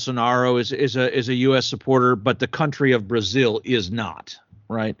that Bolsonaro is a U.S. supporter, but the country of Brazil is not,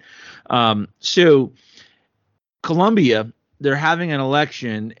 right? So Colombia, they're having an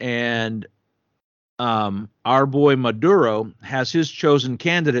election, and our boy Maduro has his chosen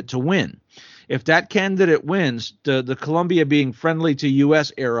candidate to win. If that candidate wins, the Colombia being friendly to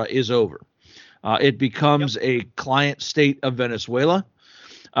U.S. era is over. It becomes a client state of Venezuela.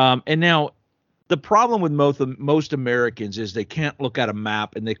 And now the problem with most Americans is they can't look at a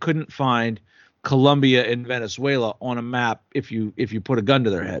map, and they couldn't find Colombia and Venezuela on a map if you put a gun to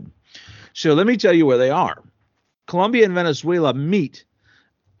their head. So let me tell you where they are. Colombia and Venezuela meet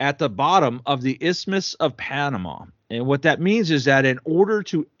at the bottom of the Isthmus of Panama. And what that means is that in order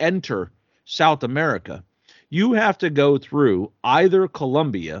to enter South America, you have to go through either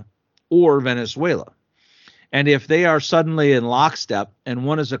Colombia or Venezuela. And if they are suddenly in lockstep and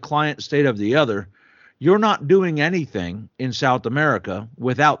one is a client state of the other, you're not doing anything in South America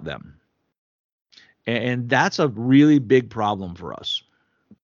without them. And that's a really big problem for us.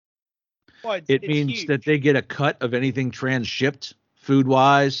 Well, it means huge. That they get a cut of anything transshipped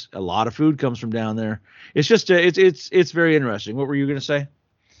food-wise. A lot of food comes from down there. It's just it's very interesting. What were you going to say?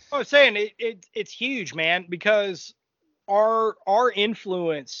 I was saying it's huge, man, because our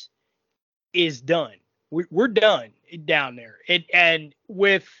influence is done. We're done down there. And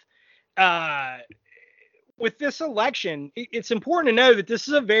with this election, it's important to know that this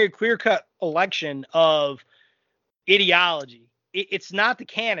is a very clear-cut election of ideology. It's not the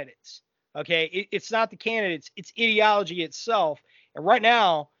candidates, okay? It's not the candidates. It's ideology itself. And right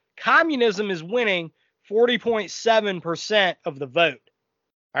now, communism is winning 40.7% of the vote.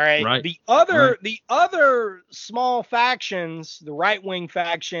 All right. Right. The other small factions, the right-wing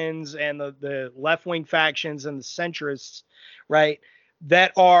factions and the left-wing factions and the centrists, right,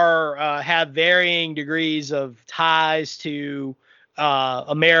 that are have varying degrees of ties to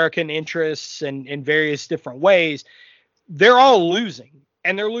American interests and in various different ways, they're all losing,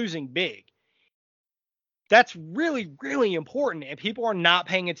 and they're losing big. That's really, really important, and people are not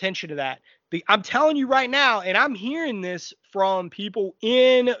paying attention to that. I'm telling you right now, and I'm hearing this from people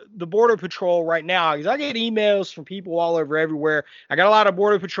in the Border Patrol right now, because I get emails from people all over everywhere. I got a lot of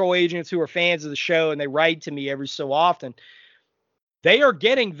Border Patrol agents who are fans of the show, and they write to me every so often. They are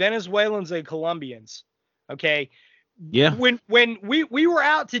getting Venezuelans and Colombians. Okay. Yeah. When we were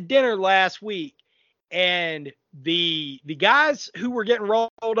out to dinner last week, and the guys who were getting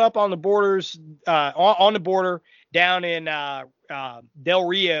rolled up on the borders, on the border down in Del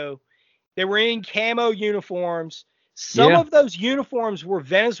Rio, they were in camo uniforms. Some of those uniforms were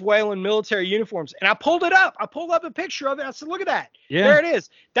Venezuelan military uniforms. And I pulled it up. I pulled up a picture of it. I said, look at that. Yeah. There it is.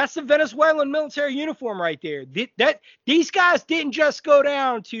 That's the Venezuelan military uniform right there. These guys didn't just go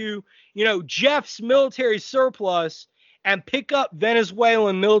down to, Jeff's military surplus and pick up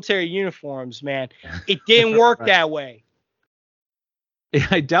Venezuelan military uniforms, man. It didn't work right. That way.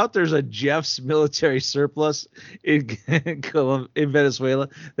 I doubt there's a Jeff's military surplus in Venezuela.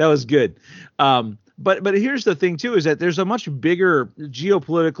 That was good. But here's the thing, too, is that there's a much bigger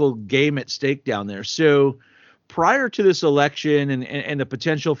geopolitical game at stake down there. So prior to this election and the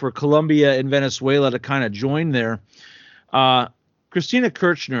potential for Colombia and Venezuela to kind of join there, Christina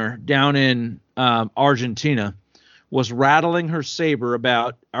Kirchner down in Argentina was rattling her saber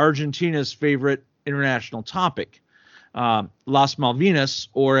about Argentina's favorite international topic, Las Malvinas,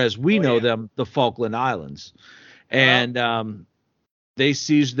 or as we know them, the Falkland Islands. And they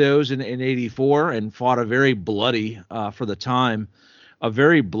seized those in 84 and fought a very bloody, for the time, a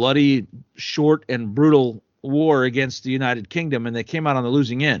very bloody, short and brutal war against the United Kingdom, and they came out on the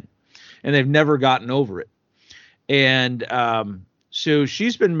losing end, and they've never gotten over it. And so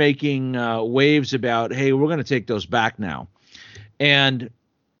she's been making waves about, hey, we're going to take those back now. And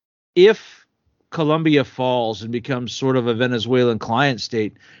if Colombia falls and becomes sort of a Venezuelan client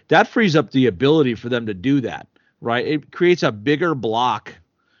state, that frees up the ability for them to do that, right? It creates a bigger block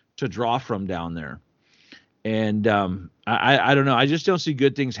to draw from down there. And I don't know. I just don't see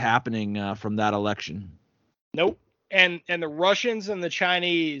good things happening from that election. Nope. And the Russians and the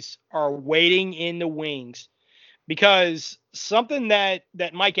Chinese are waiting in the wings, because something that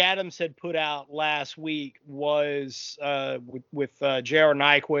Mike Adams had put out last week was with J.R.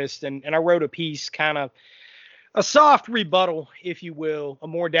 Nyquist, and I wrote a piece, kind of a soft rebuttal, if you will, a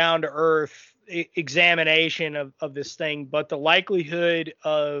more down-to-earth examination of this thing. But the likelihood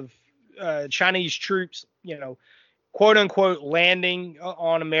of Chinese troops, quote unquote, landing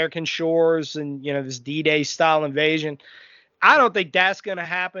on American shores and, this D-Day style invasion, I don't think that's going to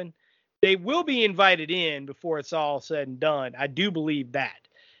happen. They will be invited in before it's all said and done. I do believe that.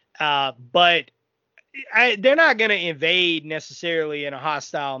 But they're not going to invade necessarily in a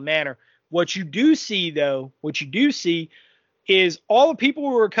hostile manner. What you do see, though, is all the people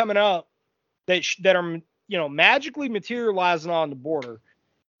who are coming up that are, magically materializing on the border.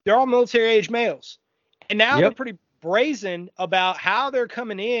 They're all military-age males. And now they're pretty brazen about how they're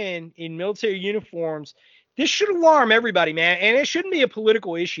coming in military uniforms. This should alarm everybody, man. And it shouldn't be a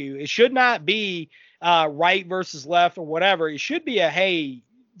political issue. It should not be right versus left or whatever. It should be hey,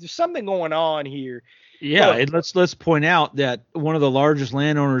 there's something going on here. Yeah, and let's point out that one of the largest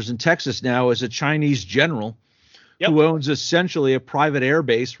landowners in Texas now is a Chinese general who owns essentially a private air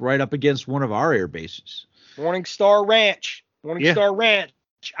base right up against one of our air bases. Morningstar Ranch.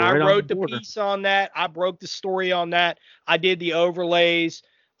 I wrote the piece on that. I broke the story on that. I did the overlays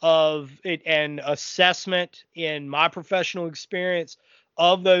of it and assessment in my professional experience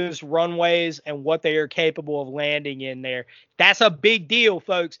of those runways and what they are capable of landing in there. That's a big deal,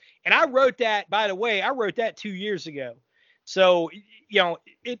 folks. And I wrote that, by the way, 2 years ago. So,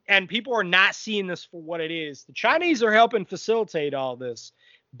 and people are not seeing this for what it is. The Chinese are helping facilitate all this.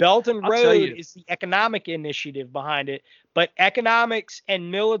 Belt and Road is the economic initiative behind it, but economics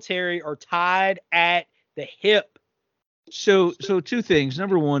and military are tied at the hip. So two things.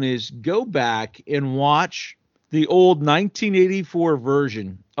 Number one is go back and watch the old 1984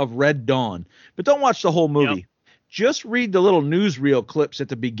 version of Red Dawn, but don't watch the whole movie. Yep. Just read the little newsreel clips at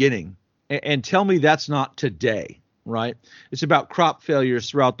the beginning and tell me that's not today, right? It's about crop failures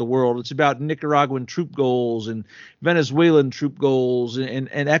throughout the world. It's about Nicaraguan troop goals and Venezuelan troop goals and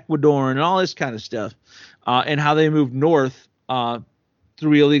Ecuador and all this kind of stuff, and how they moved north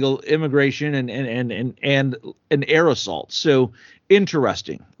through illegal immigration and air assault. So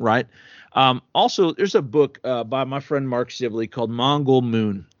interesting, right? Also, there's a book by my friend Mark Sibley called Mongol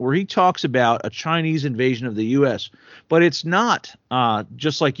Moon, where he talks about a Chinese invasion of the U.S. But it's not,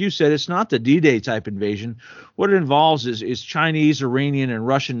 just like you said, it's not the D-Day type invasion. What it involves is Chinese, Iranian, and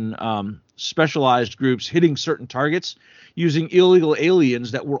Russian specialized groups hitting certain targets using illegal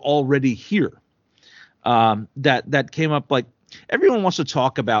aliens that were already here. That came up like everyone wants to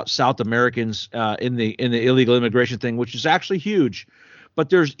talk about South Americans in the illegal immigration thing, which is actually huge. But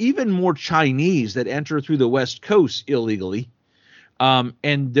there's even more Chinese that enter through the West Coast illegally.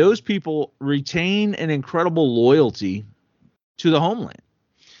 And those people retain an incredible loyalty to the homeland.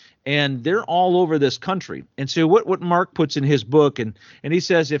 And they're all over this country. And so what Mark puts in his book, and he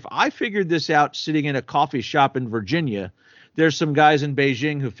says, if I figured this out sitting in a coffee shop in Virginia, there's some guys in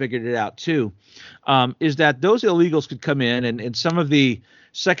Beijing who figured it out too, is that those illegals could come in, and some of the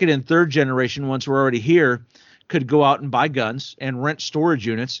second and third generation ones who are already here could go out and buy guns and rent storage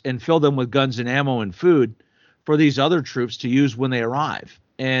units and fill them with guns and ammo and food for these other troops to use when they arrive.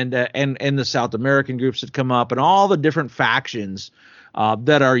 And the South American groups that come up and all the different factions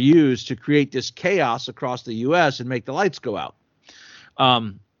that are used to create this chaos across the U.S. and make the lights go out.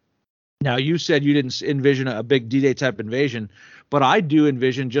 Now, you said you didn't envision a big D-Day type invasion, but I do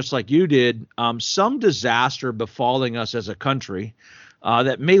envision, just like you did, some disaster befalling us as a country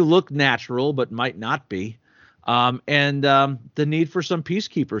that may look natural but might not be, and the need for some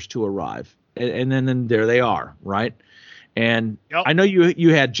peacekeepers to arrive. And then there they are, right? And yep. I know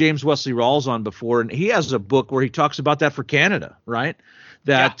you had James Wesley Rawls on before, and he has a book where he talks about that for Canada, right?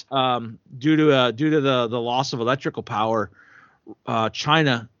 That due to the loss of electrical power,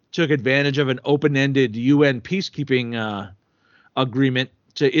 China took advantage of an open-ended UN peacekeeping agreement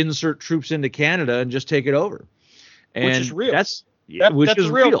to insert troops into Canada and just take it over. And which is real. That's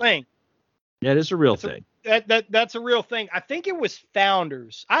a real thing. That is a real thing. That's a real thing. I think it was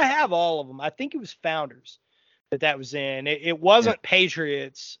Founders. I have all of them. I think it was Founders that was in. It wasn't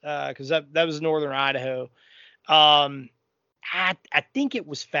Patriots because that was Northern Idaho. I think it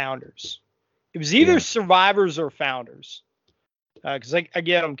was Founders. It was either Survivors or Founders because I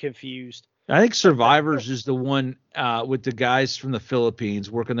get them confused. I think Survivors is the one with the guys from the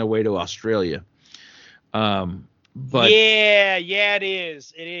Philippines working their way to Australia. But yeah, it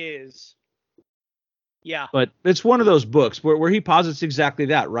is. It is. Yeah. But it's one of those books where he posits exactly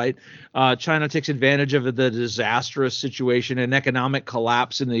that, right? China takes advantage of the disastrous situation and economic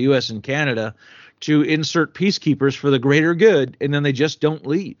collapse in the U.S. and Canada to insert peacekeepers for the greater good, and then they just don't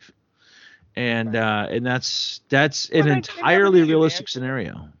leave. And that's an entirely realistic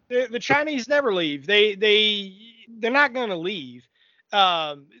scenario. The Chinese never leave. They're not going to leave.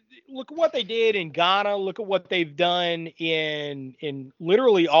 Look at what they did in Ghana. Look at what they've done in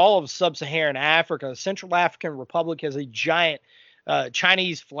literally all of sub-Saharan Africa. Central African Republic has a giant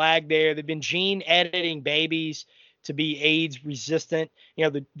Chinese flag there. They've been gene editing babies to be AIDS resistant. You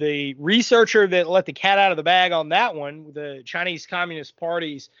know, the researcher that let the cat out of the bag on that one, the Chinese Communist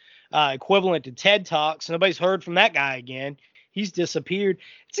Party's equivalent to TED Talks. Nobody's heard from that guy again. He's disappeared.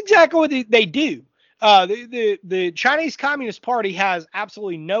 It's exactly what they do. The Chinese Communist Party has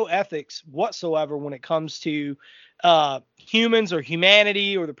absolutely no ethics whatsoever when it comes to humans or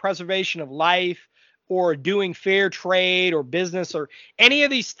humanity or the preservation of life or doing fair trade or business or any of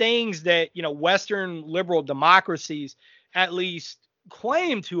these things that, you know, Western liberal democracies at least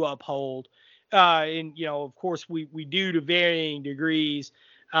claim to uphold. And, you know, of course, we do to varying degrees.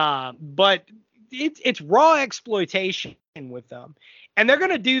 But it's raw exploitation with them. And they're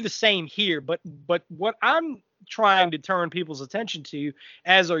going to do the same here. But what I'm trying to turn people's attention to,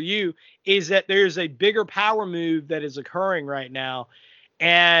 as are you, is that there's a bigger power move that is occurring right now.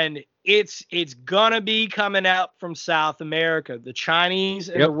 And it's going to be coming out from South America. The Chinese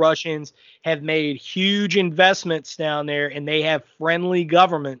and the Russians have made huge investments down there, and they have friendly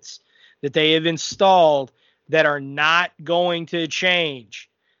governments that they have installed that are not going to change.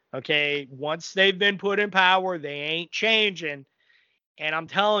 Okay, once they've been put in power, they ain't changing. And I'm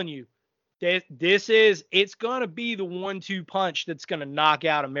telling you, it's going to be the 1-2 punch that's going to knock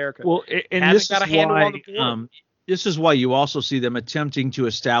out America. Well, and this is why you also see them attempting to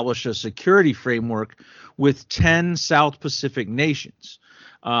establish a security framework with 10 South Pacific nations.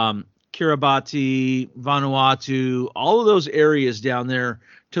 Kiribati, Vanuatu, all of those areas down there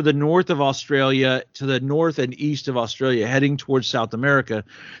to the north of Australia, to the north and east of Australia, heading towards South America.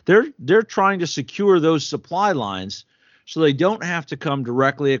 They're trying to secure those supply lines so they don't have to come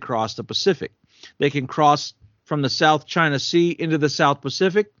directly across the Pacific. They can cross from the South China Sea into the South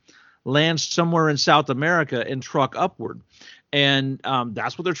Pacific, land somewhere in South America, and truck upward. And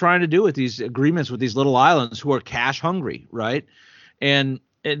that's what they're trying to do with these agreements with these little islands who are cash hungry, right? And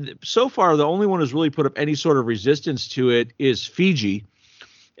so far, the only one who's really put up any sort of resistance to it is Fiji.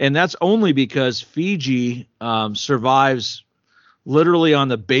 And that's only because Fiji survives literally on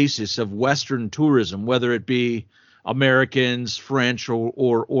the basis of Western tourism, whether it be Americans, French,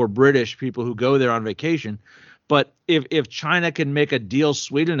 or British people who go there on vacation. But if China can make a deal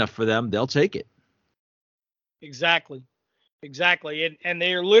sweet enough for them, they'll take it. Exactly. Exactly. And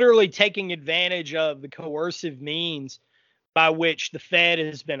they're literally taking advantage of the coercive means by which the Fed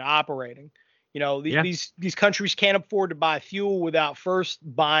has been operating. You know, Yeah. these countries can't afford to buy fuel without first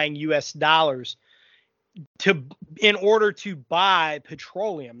buying US dollars in order to buy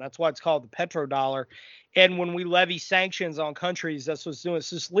petroleum. That's why it's called the petrodollar. And when we levy sanctions on countries, that's what's doing.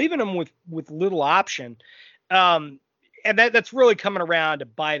 It's just leaving them with little option. And that's really coming around to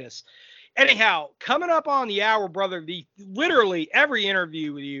bite us. Anyhow, coming up on the hour, brother, literally every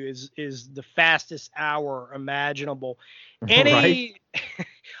interview with you is the fastest hour imaginable. Right.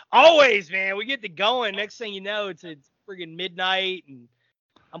 Always, man, we get to going. Next thing you know, it's friggin' midnight and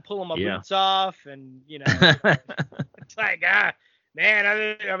I'm pulling my boots off, and it's like, man,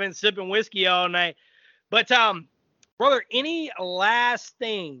 I've been sipping whiskey all night. But brother, any last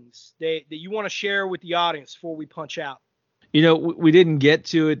things that you want to share with the audience before we punch out? We didn't get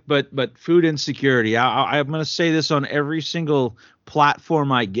to it, but food insecurity. I'm going to say this on every single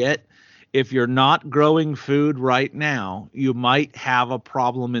platform I get. If you're not growing food right now, you might have a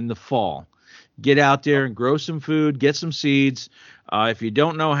problem in the fall. Get out there and grow some food, get some seeds. If you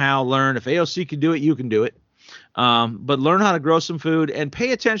don't know how, learn. If AOC can do it, you can do it. But learn how to grow some food and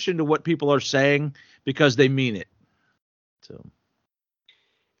pay attention to what people are saying because they mean it. So,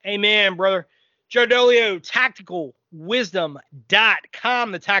 amen, brother. Joe Dolio,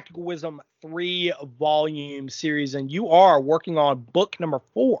 tacticalwisdom.com, the Tactical Wisdom 3-volume series, and you are working on book number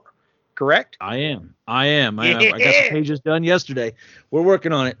 4, correct? I am. I got the pages done yesterday. We're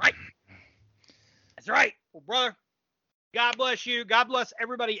working on it. Right. That's right. Well, brother, God bless you. God bless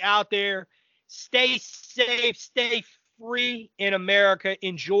everybody out there. Stay safe. Stay free in America.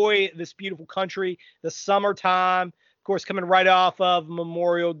 Enjoy this beautiful country. The summertime, of course, coming right off of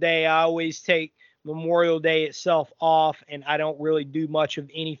Memorial Day. I always take Memorial Day itself off, and I don't really do much of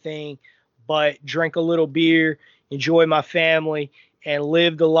anything but drink a little beer, enjoy my family, and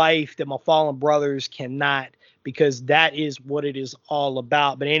live the life that my fallen brothers cannot, because that is what it is all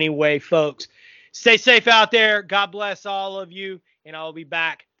about. But anyway, folks, stay safe out there. God bless all of you, and I'll be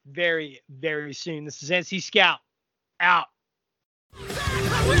back very, very soon. This is NC Scout, out.